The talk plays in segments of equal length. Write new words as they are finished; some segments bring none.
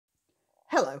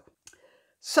Hello.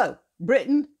 So,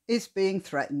 Britain is being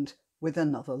threatened with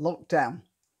another lockdown.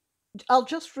 I'll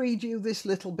just read you this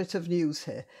little bit of news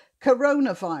here.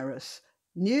 Coronavirus.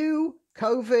 New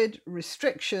COVID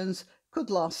restrictions could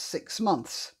last 6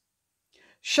 months.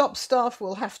 Shop staff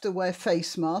will have to wear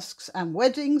face masks and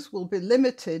weddings will be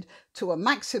limited to a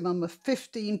maximum of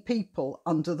 15 people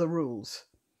under the rules.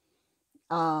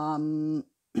 Fines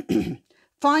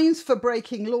for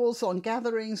breaking laws on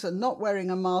gatherings and not wearing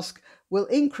a mask will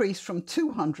increase from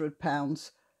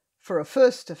 £200 for a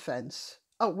first offence.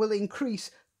 Will increase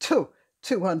to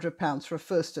 £200 for a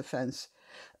first offence.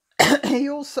 He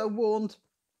also warned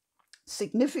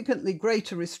significantly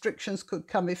greater restrictions could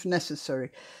come if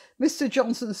necessary. Mr.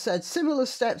 Johnson said similar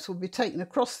steps will be taken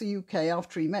across the UK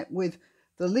after he met with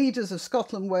the leaders of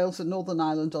Scotland, Wales and Northern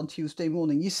Ireland on Tuesday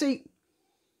morning. You see,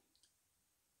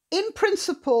 in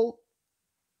principle,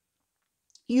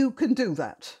 you can do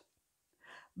that.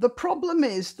 The problem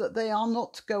is that they are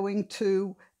not going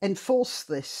to enforce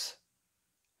this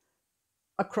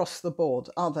across the board,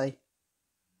 are they?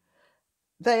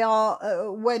 They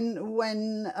are, when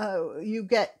you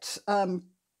get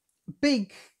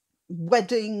big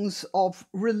weddings of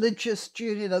religious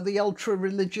Jews, the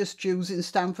ultra-religious Jews in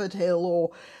Stamford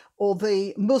Hill or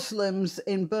the Muslims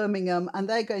in Birmingham, and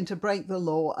they're going to break the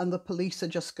law and the police are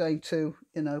just going to,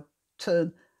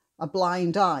 turn a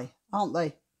blind eye, aren't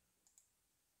they?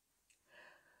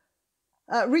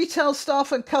 Retail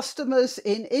staff and customers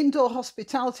in indoor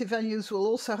hospitality venues will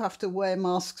also have to wear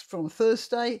masks from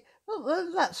Thursday.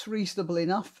 Well, that's reasonable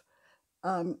enough.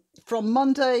 From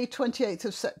Monday, 28th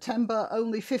of September,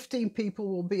 only 15 people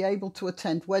will be able to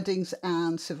attend weddings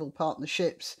and civil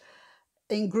partnerships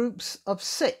in groups of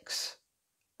 6.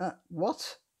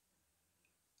 What?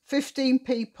 15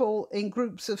 people in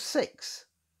groups of 6?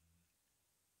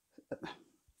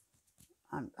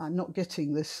 I'm not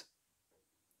getting this.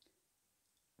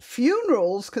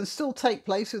 Funerals can still take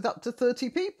place with up to 30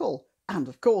 people. And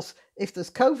of course, if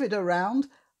there's COVID around,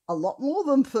 a lot more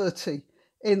than 30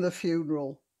 in the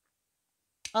funeral.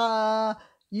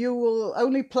 You will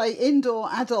only play indoor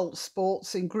adult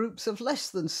sports in groups of less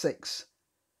than 6.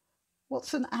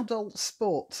 What's an adult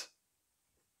sport?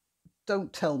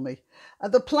 Don't tell me.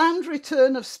 The planned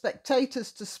return of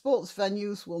spectators to sports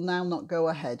venues will now not go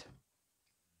ahead.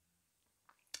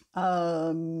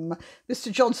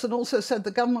 Mr. Johnson also said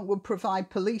the government would provide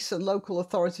police and local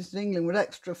authorities in England with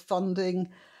extra funding.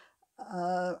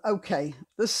 Okay,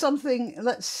 there's something,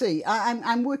 let's see.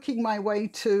 I'm working my way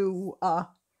to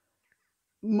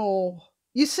more.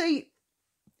 You see,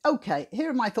 okay,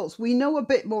 here are my thoughts. We know a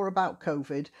bit more about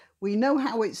COVID. We know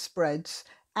how it spreads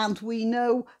and we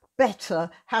know better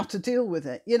how to deal with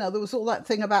it. There was all that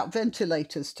thing about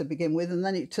ventilators to begin with, and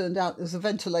then it turned out it was the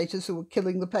ventilators who were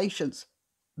killing the patients.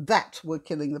 Were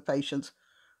killing the patients.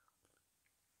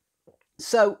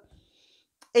 So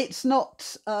it's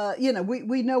not,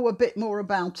 we know a bit more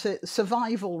about it.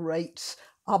 Survival rates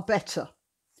are better.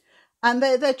 And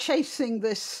they're chasing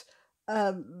this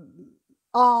R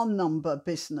number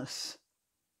business.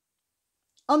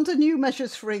 Under new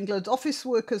measures for England, office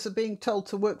workers are being told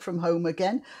to work from home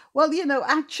again. Well,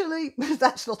 actually,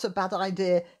 that's not a bad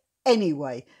idea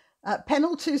anyway.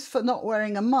 Penalties for not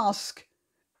wearing a mask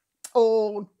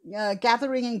or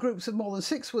gathering in groups of more than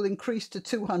 6 will increase to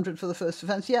 200 for the first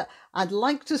offence. Yeah, I'd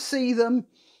like to see them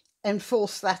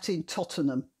enforce that in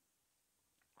Tottenham.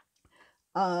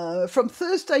 From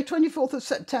Thursday, 24th of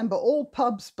September, all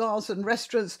pubs, bars and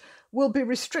restaurants will be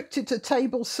restricted to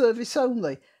table service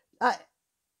only.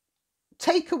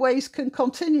 Takeaways can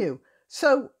continue.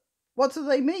 So what do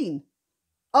they mean?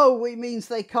 Oh, it means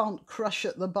they can't crush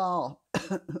at the bar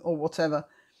or whatever.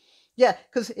 Yeah,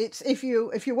 because it's if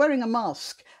you're wearing a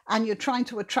mask and you're trying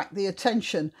to attract the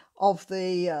attention of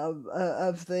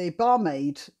the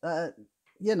barmaid,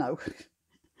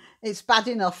 it's bad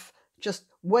enough just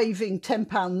waving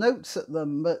 £10 notes at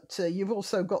them, but you've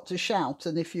also got to shout.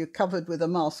 And if you're covered with a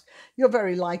mask, you're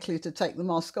very likely to take the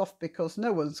mask off because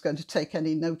no one's going to take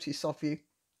any notice of you.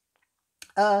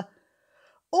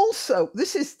 Also,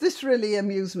 this really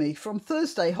amused me. From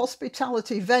Thursday,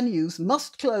 hospitality venues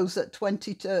must close at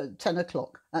 10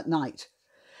 o'clock at night,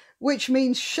 which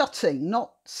means shutting,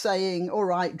 not saying, all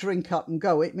right, drink up and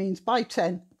go. It means by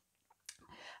 10.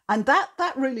 And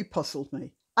that really puzzled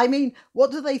me. I mean,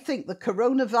 what do they think? The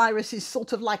coronavirus is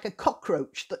sort of like a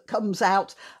cockroach that comes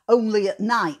out only at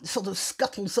night, sort of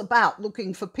scuttles about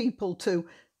looking for people to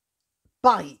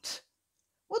bite.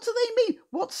 What do they mean?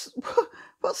 What's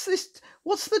this?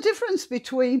 What's the difference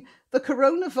between the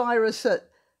coronavirus at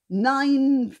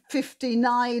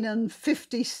 9:59 and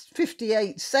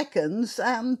 58 seconds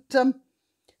and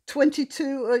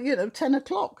 10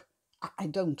 o'clock. I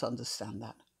don't understand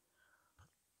that.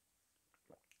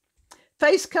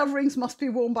 Face coverings must be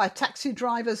worn by taxi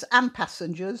drivers and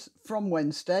passengers from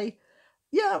Wednesday.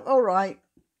 Yeah, all right.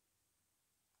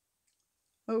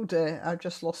 Oh dear, I've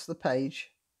just lost the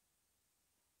page.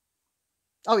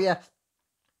 Oh yeah.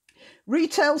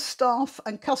 Retail staff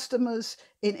and customers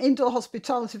in indoor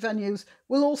hospitality venues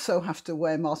will also have to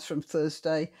wear masks from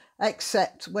Thursday,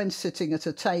 except when sitting at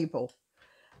a table.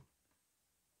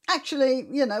 Actually,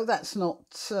 that's not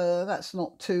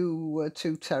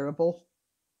too terrible.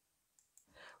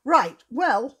 Right.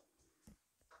 Well,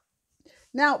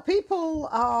 now people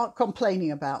are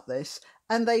complaining about this,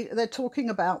 and they're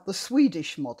talking about the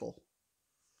Swedish model,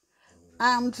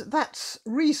 and that's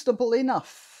reasonable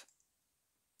enough.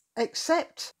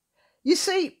 Except, you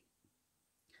see,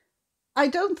 I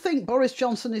don't think Boris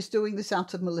Johnson is doing this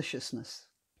out of maliciousness.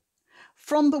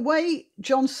 From the way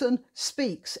Johnson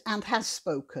speaks and has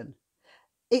spoken,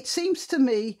 it seems to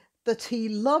me that he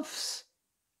loves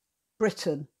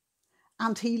Britain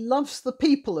and he loves the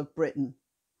people of Britain.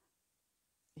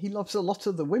 He loves a lot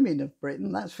of the women of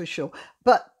Britain, that's for sure.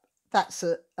 But that's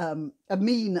a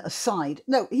mean aside.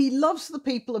 No, he loves the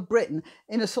people of Britain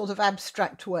in a sort of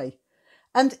abstract way.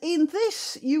 And in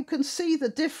this, you can see the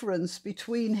difference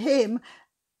between him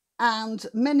and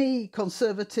many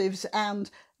Conservatives and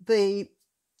the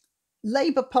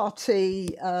Labour Party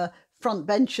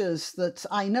frontbenchers that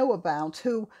I know about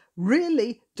who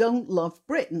really don't love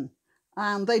Britain,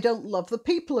 and they don't love the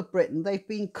people of Britain. They've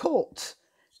been caught,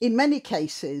 in many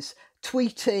cases,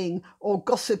 tweeting or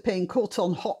gossiping, caught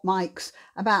on hot mics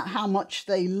about how much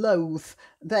they loathe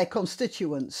their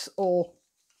constituents or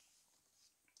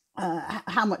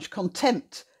how much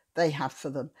contempt they have for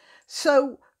them.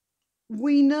 So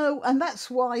we know, and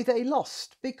that's why they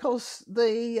lost, because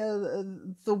the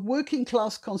working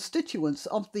class constituents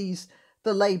of the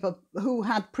Labour, who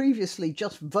had previously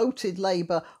just voted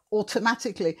Labour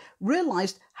automatically,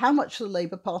 realised how much the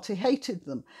Labour Party hated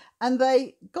them. And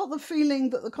they got the feeling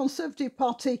that the Conservative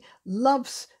Party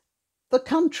loves the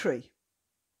country.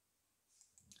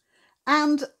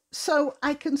 And so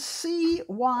I can see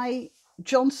why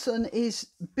Johnson is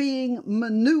being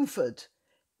manoeuvred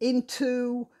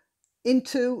into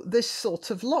this sort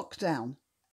of lockdown.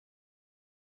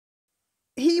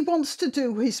 He wants to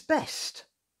do his best.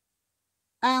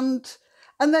 And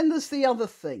then there's the other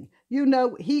thing.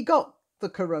 He got the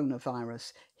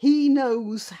coronavirus. He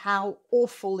knows how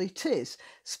awful it is.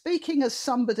 Speaking as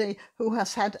somebody who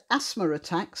has had asthma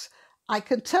attacks, I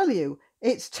can tell you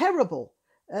it's terrible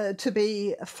to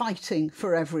be fighting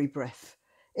for every breath.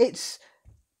 It's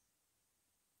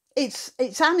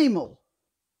animal.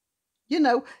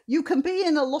 You can be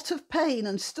in a lot of pain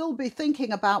and still be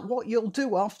thinking about what you'll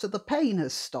do after the pain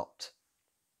has stopped.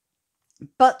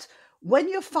 But when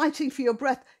you're fighting for your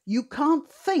breath, you can't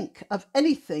think of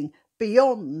anything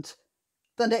beyond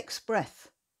the next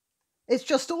breath. It's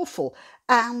just awful.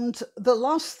 And the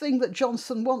last thing that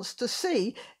Johnson wants to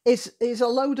see is a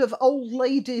load of old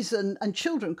ladies and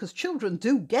children, because children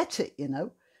do get it,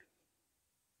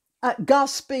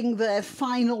 gasping their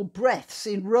final breaths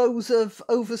in rows of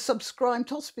oversubscribed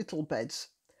hospital beds.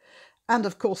 And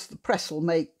of course, the press will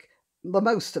make the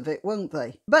most of it, won't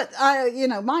they? But,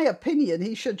 my opinion,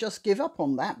 he should just give up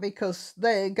on that, because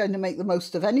they're going to make the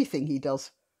most of anything he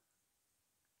does.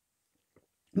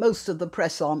 Most of the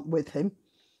press aren't with him.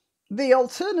 The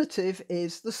alternative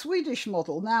is the Swedish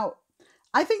model. Now,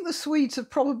 I think the Swedes have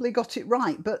probably got it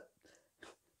right, but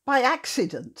by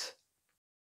accident.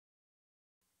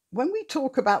 When we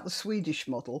talk about the Swedish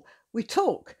model, we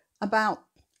talk about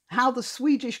how the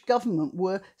Swedish government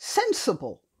were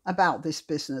sensible about this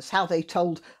business, how they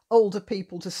told older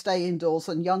people to stay indoors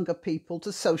and younger people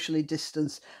to socially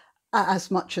distance as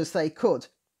much as they could.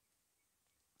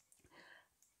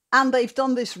 And they've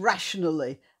done this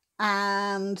rationally,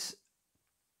 and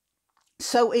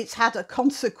so it's had a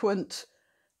consequent,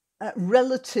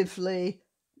 relatively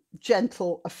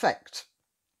gentle effect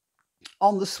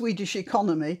on the Swedish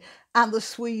economy, and the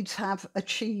Swedes have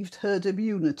achieved herd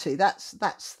immunity. That's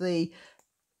the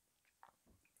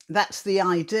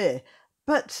idea.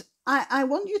 But I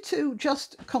want you to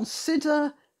just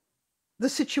consider the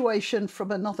situation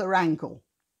from another angle.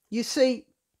 You see,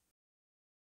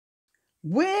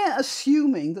 we're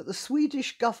assuming that the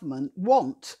Swedish government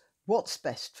want what's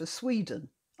best for Sweden,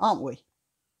 aren't we?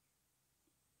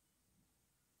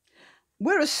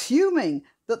 We're assuming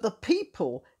that the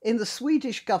people in the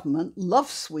Swedish government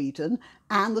love Sweden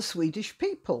and the Swedish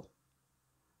people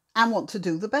and want to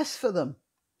do the best for them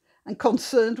and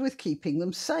concerned with keeping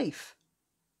them safe.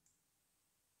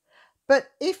 But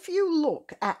if you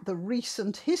look at the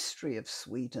recent history of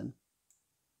Sweden,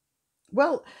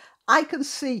 well, I can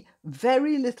see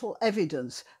very little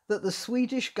evidence that the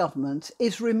Swedish government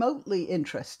is remotely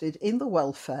interested in the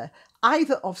welfare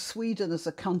either of Sweden as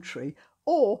a country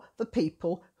or the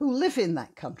people who live in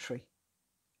that country.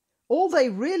 All they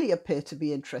really appear to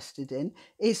be interested in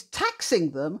is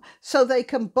taxing them so they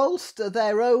can bolster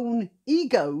their own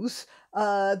egos,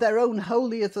 their own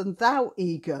holier-than-thou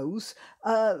egos,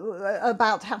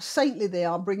 about how saintly they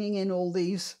are bringing in all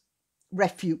these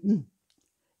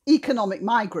economic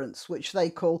migrants, which they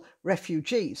call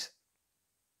refugees.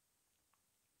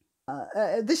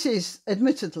 This is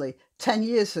admittedly 10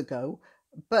 years ago,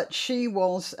 but she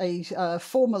was a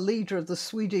former leader of the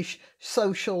Swedish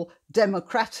Social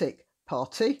Democratic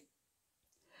Party.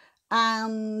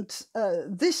 And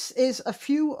this is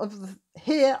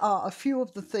here are a few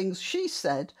of the things she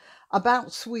said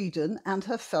about Sweden and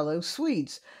her fellow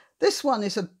Swedes. This one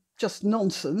is just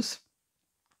nonsense.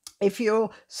 If you're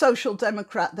Social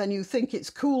Democrat, then you think it's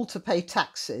cool to pay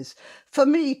taxes. For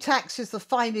me, tax is the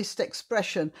finest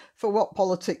expression for what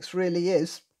politics really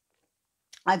is.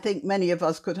 I think many of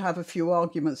us could have a few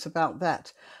arguments about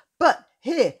that. But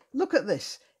here, look at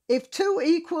this. If two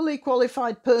equally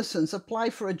qualified persons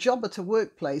apply for a job at a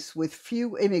workplace with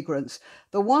few immigrants,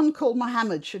 the one called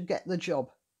Mohammed should get the job.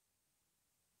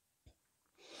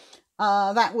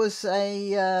 That was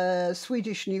a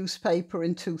Swedish newspaper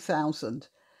in 2000.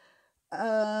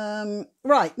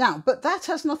 Right, now, but that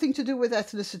has nothing to do with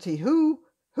ethnicity.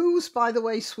 Who's, by the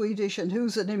way, Swedish and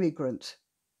who's an immigrant?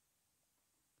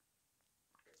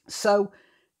 So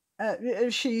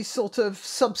she's sort of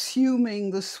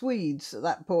subsuming the Swedes at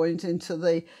that point into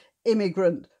the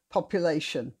immigrant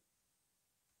population.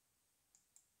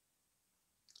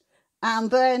 And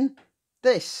then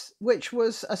this, which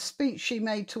was a speech she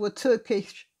made to a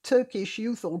Turkish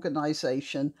youth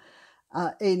organisation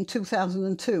in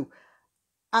 2002.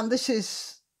 And this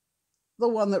is the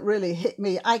one that really hit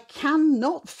me. I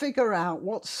cannot figure out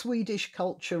what Swedish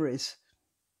culture is.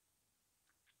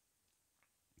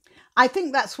 I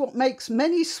think that's what makes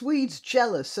many Swedes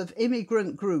jealous of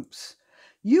immigrant groups.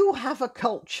 You have a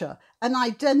culture, an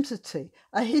identity,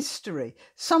 a history,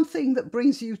 something that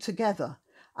brings you together.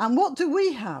 And what do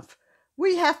we have?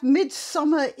 We have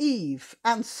Midsummer Eve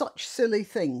and such silly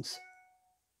things.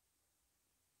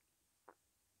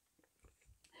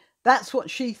 That's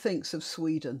what she thinks of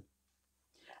Sweden.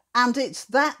 And it's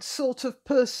that sort of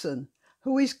person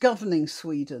who is governing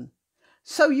Sweden.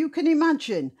 So you can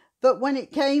imagine that when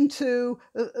it came to,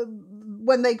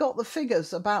 when they got the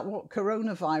figures about what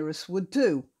coronavirus would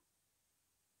do,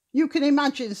 you can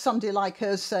imagine somebody like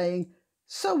her saying,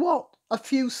 so what, a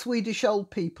few Swedish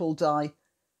old people die.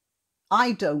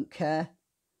 I don't care,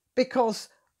 because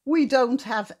we don't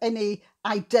have any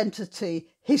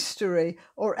identity, history,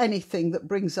 or anything that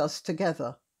brings us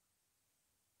together.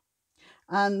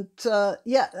 And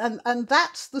yeah, and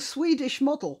that's the Swedish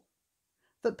model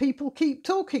that people keep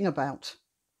talking about.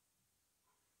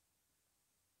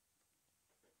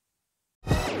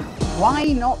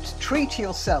 Why not treat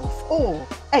yourself or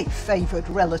a favoured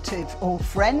relative or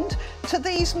friend to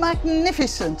these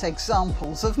magnificent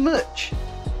examples of merch?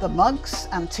 The mugs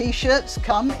and t-shirts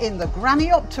come in the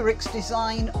Graniopteryx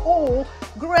design or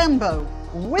Grambo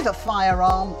with a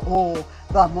firearm or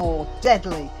the more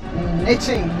deadly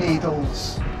knitting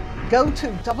needles. Go to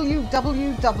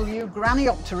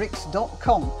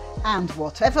www.graniopteryx.com and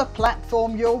whatever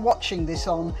platform you're watching this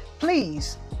on,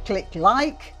 please click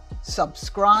like,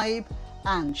 subscribe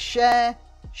and share,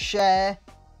 share,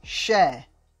 share.